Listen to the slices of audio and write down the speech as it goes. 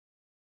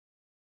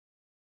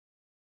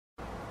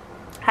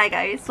Hi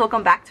guys,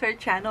 welcome back to our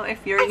channel.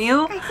 If you're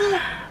new,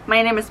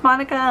 my name is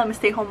Monica. I'm a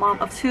stay-home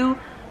mom of two,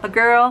 a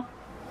girl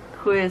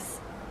who is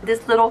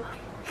this little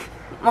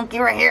monkey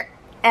right here,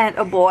 and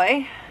a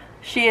boy.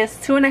 She is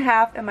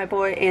 2.5 and my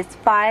boy is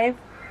 5.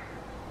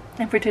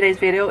 And for today's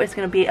video, it's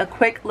gonna be a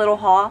quick little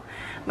haul.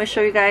 I'm gonna show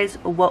you guys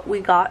what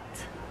we got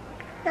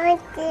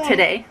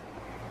today.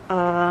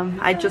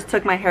 I just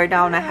took my hair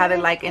down. I had it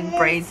like in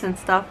braids and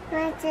stuff.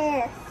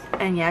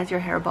 And yeah, it's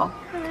your hair bow.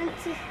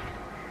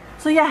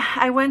 So yeah,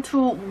 I went to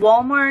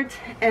Walmart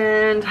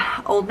and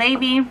Old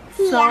Navy.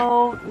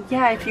 So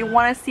yeah, if you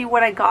want to see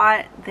what I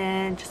got,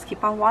 then just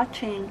keep on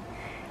watching.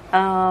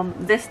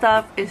 This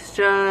stuff is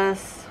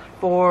just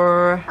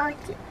for,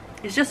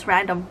 it's just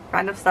random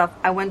stuff.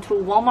 I went to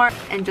Walmart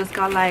and just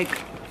got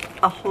like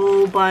a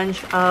whole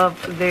bunch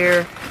of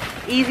their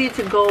easy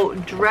to go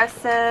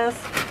dresses.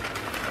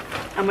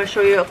 I'm gonna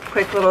show you a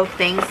quick little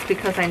things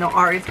because I know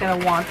Ari's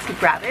gonna want to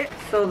grab it.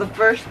 So the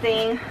first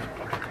thing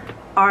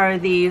are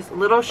these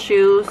little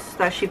shoes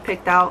that she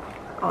picked out.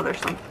 Oh, there's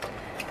some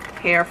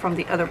hair from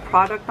the other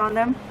product on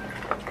them.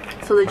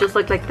 So they just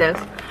look like this.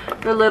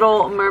 They're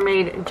little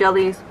mermaid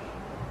jellies.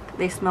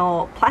 They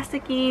smell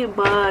plasticky,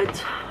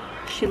 but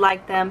she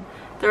liked them.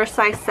 They're a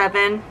size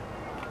 7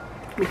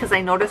 because I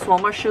noticed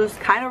Walmart shoes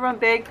kind of run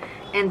big,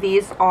 and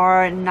these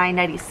are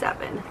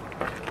 $9.97.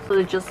 So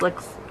it just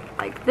looks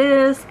like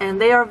this,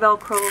 and they are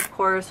Velcro, of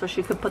course, so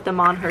she could put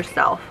them on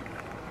herself.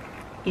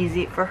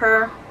 Easy for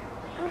her.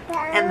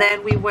 And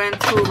then we went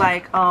to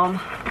like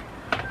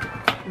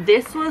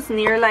this was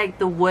near like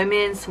the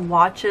women's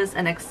watches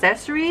and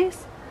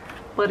accessories,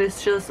 but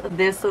it's just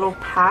this little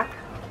pack.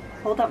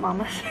 Hold up,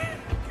 mama.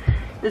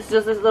 It's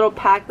just this little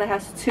pack that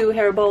has 2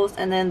 hair bows,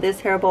 and then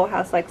this hair bow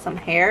has like some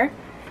hair,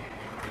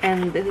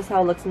 and this is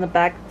how it looks in the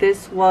back.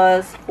 This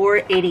was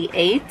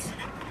 $4.88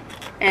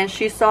 and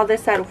she saw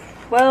this at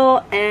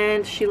Well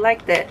and she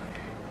liked it,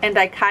 and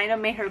I kind of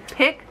made her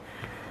pick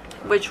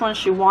which one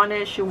she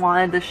wanted. She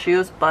wanted the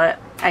shoes, but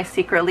I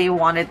secretly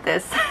wanted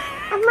this.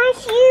 My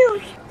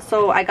shoes.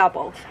 So I got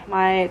both.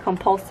 My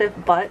compulsive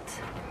butt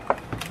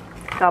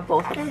got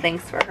both of the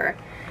things for her.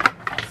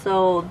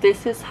 So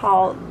this is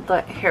how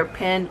the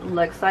hairpin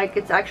looks like.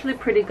 It's actually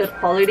pretty good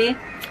quality,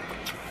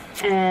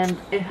 and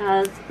it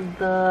has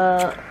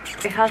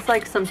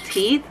like some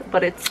teeth,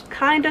 but it's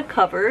kind of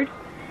covered,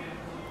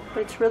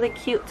 but it's really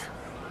cute.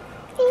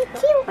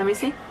 Thank you. Let me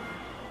see.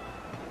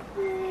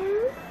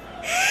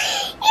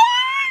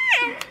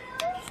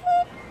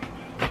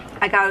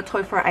 I got a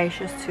toy for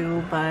Aisha's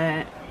too,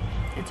 but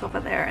it's over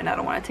there and I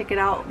don't want to take it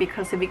out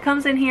because if he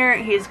comes in here,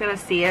 he's gonna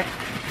see it.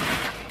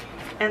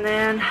 And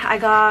then I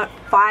got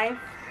 5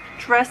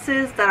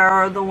 dresses that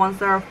are the ones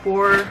that are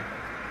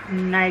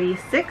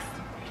 $4.96.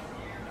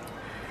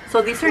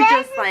 So these are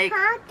just like,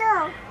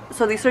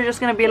 so these are just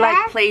gonna be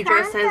like play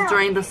dresses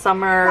during the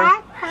summer.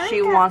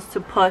 She wants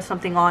to put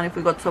something on if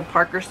we go to a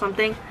park or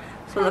something.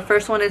 So the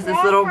first one is this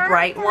little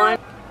bright one.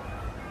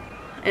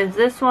 Is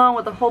this one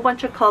with a whole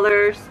bunch of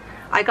colors.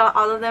 I got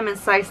all of them in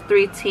size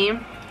 3T,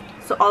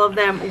 so all of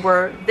them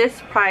were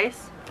this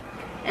price,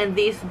 and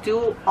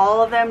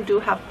all of them do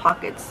have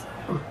pockets.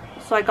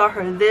 So I got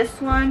her this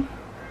one,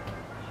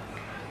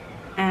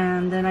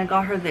 and then I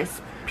got her this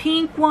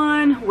pink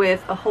one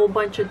with a whole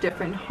bunch of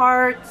different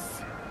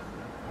hearts.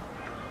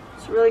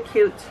 It's really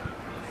cute.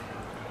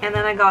 And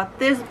then I got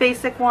this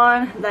basic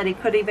one that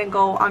it could even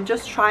go, I'm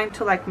just trying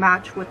to like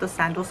match with the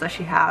sandals that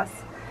she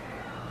has,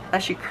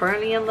 that she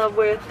currently in love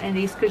with, and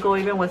these could go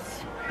even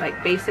with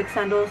like basic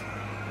sandals,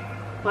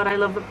 but I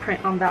love the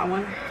print on that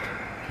one.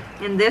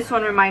 And this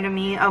one reminded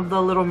me of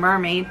the Little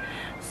Mermaid,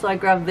 so I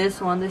grabbed this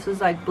one. This is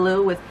like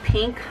blue with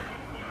pink.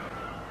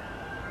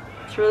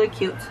 It's really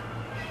cute.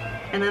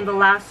 And then the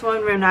last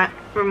one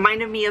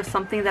reminded me of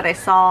something that I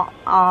saw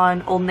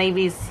on Old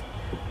Navy's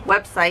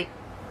website.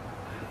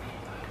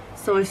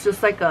 So it's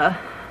just like a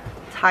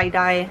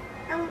tie-dye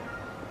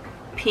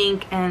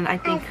pink, and I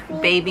think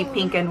baby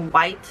pink and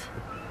white.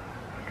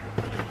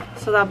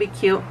 So that'll be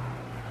cute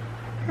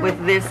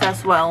with this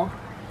as well,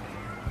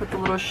 with the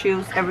little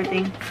shoes,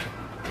 everything.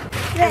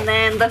 And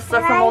then the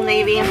stuff from Old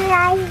Navy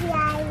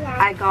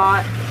I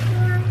got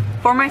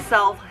for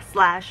myself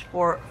 /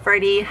 for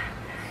Freddie,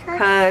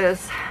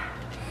 because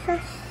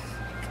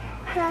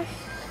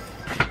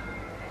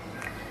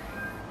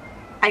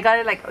I got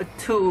it like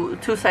two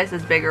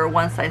sizes bigger,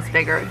 1 size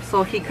bigger,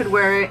 so he could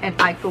wear it and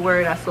I could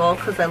wear it as well,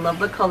 because I love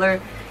the color,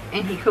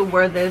 and he could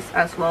wear this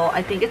as well.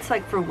 I think it's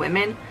like for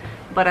women,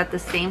 but at the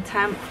same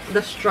time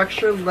the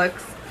structure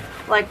looks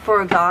like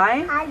for a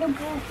guy,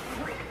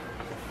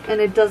 and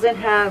it doesn't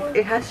have,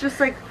 it has just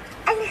like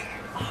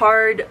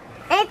hard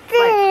like,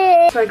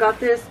 so I got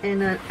this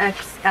in an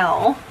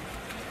XL.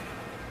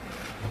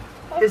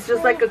 It's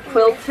just like a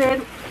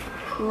quilted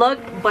look,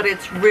 but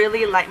it's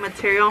really light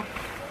material,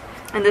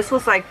 and this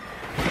was like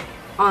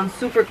on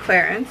super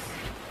clearance.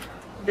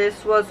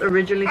 This was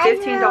originally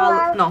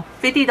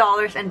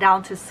 $50 and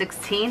down to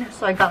 $16,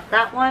 so I got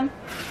that one.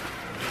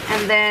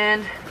 And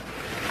then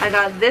I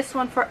got this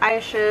one for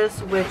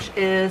Aisha's, which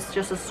is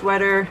just a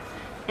sweater,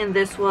 and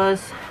this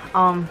was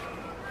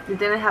It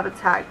didn't have a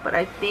tag, but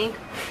I think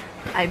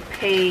I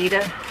paid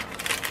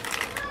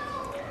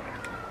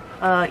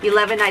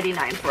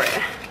 $11.99 for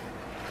it.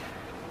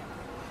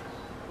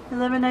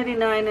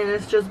 $11.99, and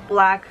it's just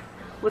black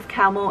with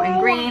camel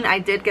and green. I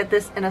did get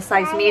this in a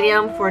size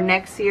medium for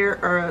next year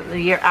or the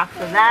year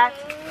after that.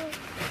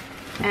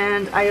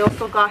 And I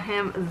also got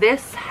him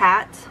this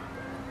hat,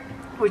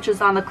 which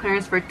is on the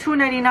clearance for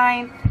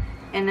 $2.99,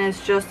 and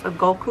it's just a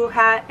Goku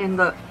hat, and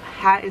the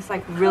hat is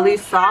like really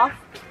soft,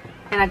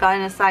 and I got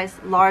in a size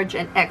large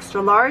and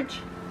extra large.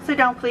 Sit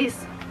down,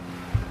 please.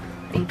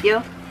 Thank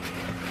you.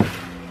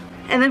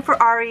 And then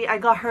for Ari, I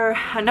got her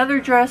another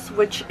dress,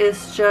 which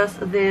is just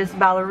this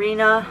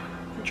ballerina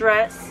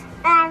dress.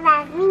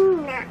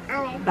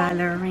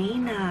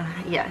 Ballerina,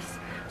 yes.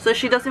 So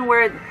she doesn't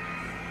wear it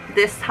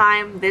this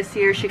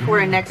year. She can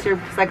wear it next year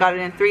because I got it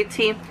in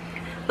 3T.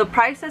 The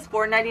price is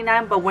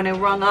 $4.99, but when it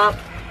rung up,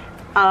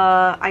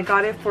 I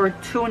got it for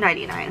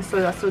 $2.99, so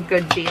that's a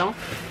good deal.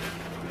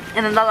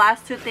 And then the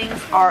last two things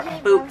are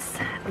boots.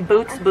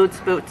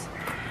 Boots.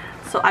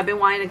 So I've been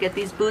wanting to get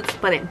these boots,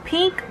 but in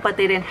pink, but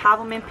they didn't have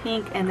them in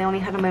pink, and they only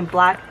had them in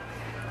black.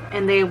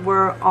 And they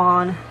were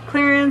on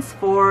clearance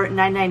for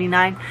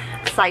 $9.99,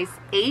 size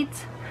 8.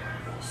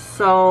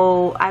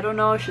 So I don't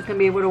know if she's gonna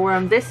be able to wear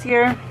them this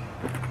year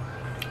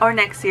or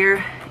next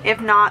year.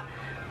 If not,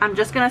 I'm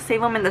just gonna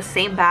save them in the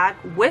same bag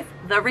with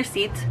the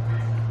receipt,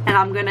 and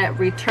I'm gonna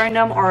return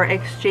them or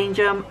exchange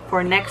them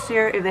for next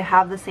year if they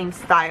have the same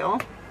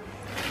style.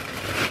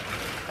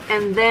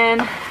 And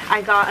then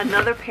I got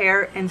another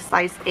pair in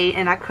size 8,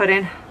 and I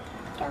couldn't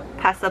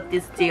pass up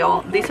this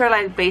deal. These are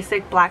like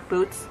basic black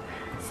boots,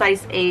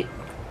 size 8,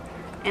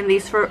 and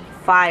these for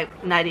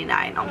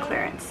 $5.99 on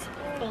clearance.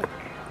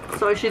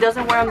 So if she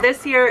doesn't wear them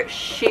this year,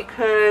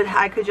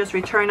 I could just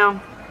return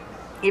them,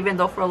 even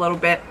though for a little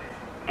bit,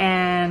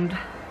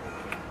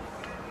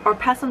 or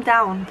pass them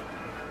down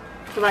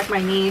to like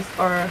my niece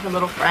or her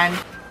little friend.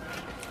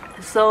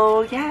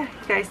 So yeah,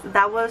 guys,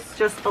 that was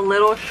just a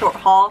little short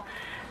haul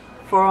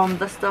from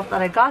the stuff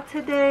that I got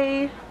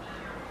today.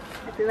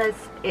 I think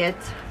that's it.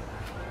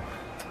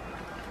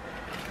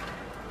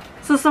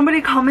 So somebody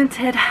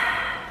commented,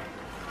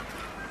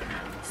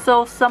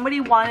 so somebody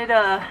wanted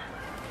to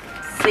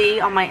see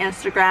on my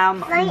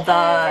Instagram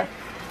the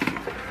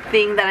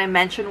thing that I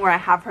mentioned where I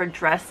have her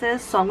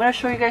dresses. So I'm going to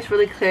show you guys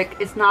really quick.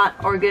 It's not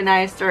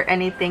organized or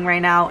anything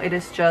right now. It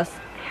is just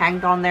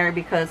hanged on there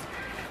because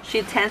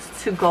she tends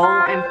to go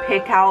and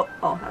pick out,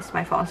 oh, that's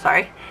my phone,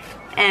 sorry,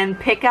 and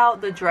pick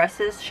out the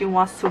dresses she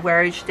wants to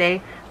wear each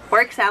day.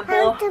 For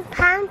example,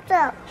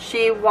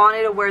 she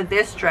wanted to wear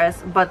this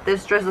dress, but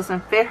this dress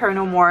doesn't fit her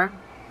no more.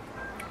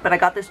 But I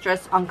got this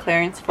dress on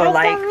clearance for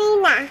like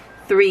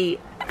 $3,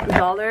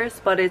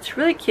 but it's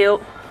really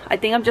cute. I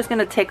think I'm just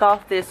gonna take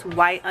off this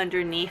white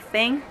underneath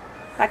thing.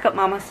 Back up,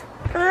 mamas.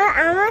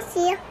 I want to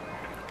see.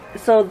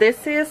 So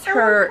this is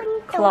her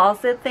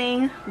closet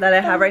thing that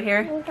I have right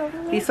here.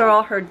 These are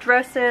all her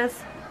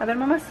dresses. A ver,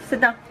 mamas,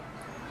 sit down.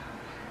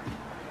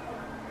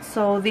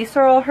 So these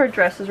are all her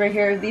dresses right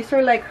here. These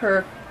are like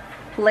her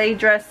play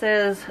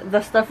dresses.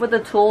 The stuff with the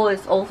tulle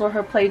is also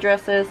her play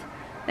dresses.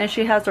 And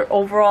she has her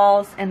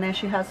overalls, and then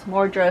she has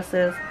more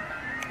dresses.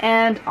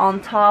 And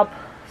on top,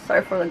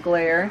 sorry for the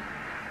glare,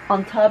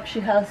 on top she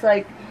has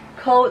like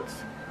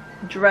coats,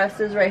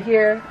 dresses right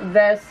here,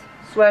 vests,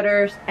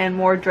 sweaters, and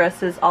more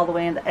dresses all the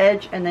way in the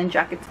edge, and then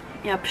jackets.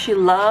 Yep, she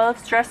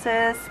loves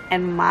dresses,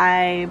 and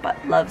my butt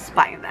loves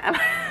buying them.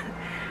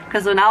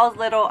 Because when I was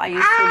little, I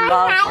used to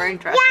love wearing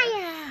dresses.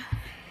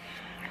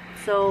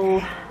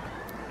 So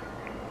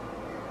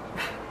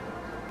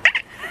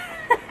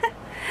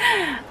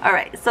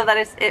alright, so that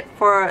is it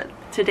for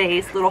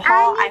today's little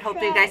haul. I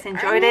hope you guys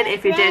enjoyed it.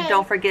 If you did,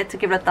 don't forget to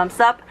give it a thumbs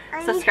up.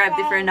 Subscribe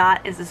if you're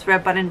not. Is this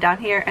red button down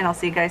here, and I'll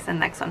see you guys in the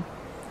next one.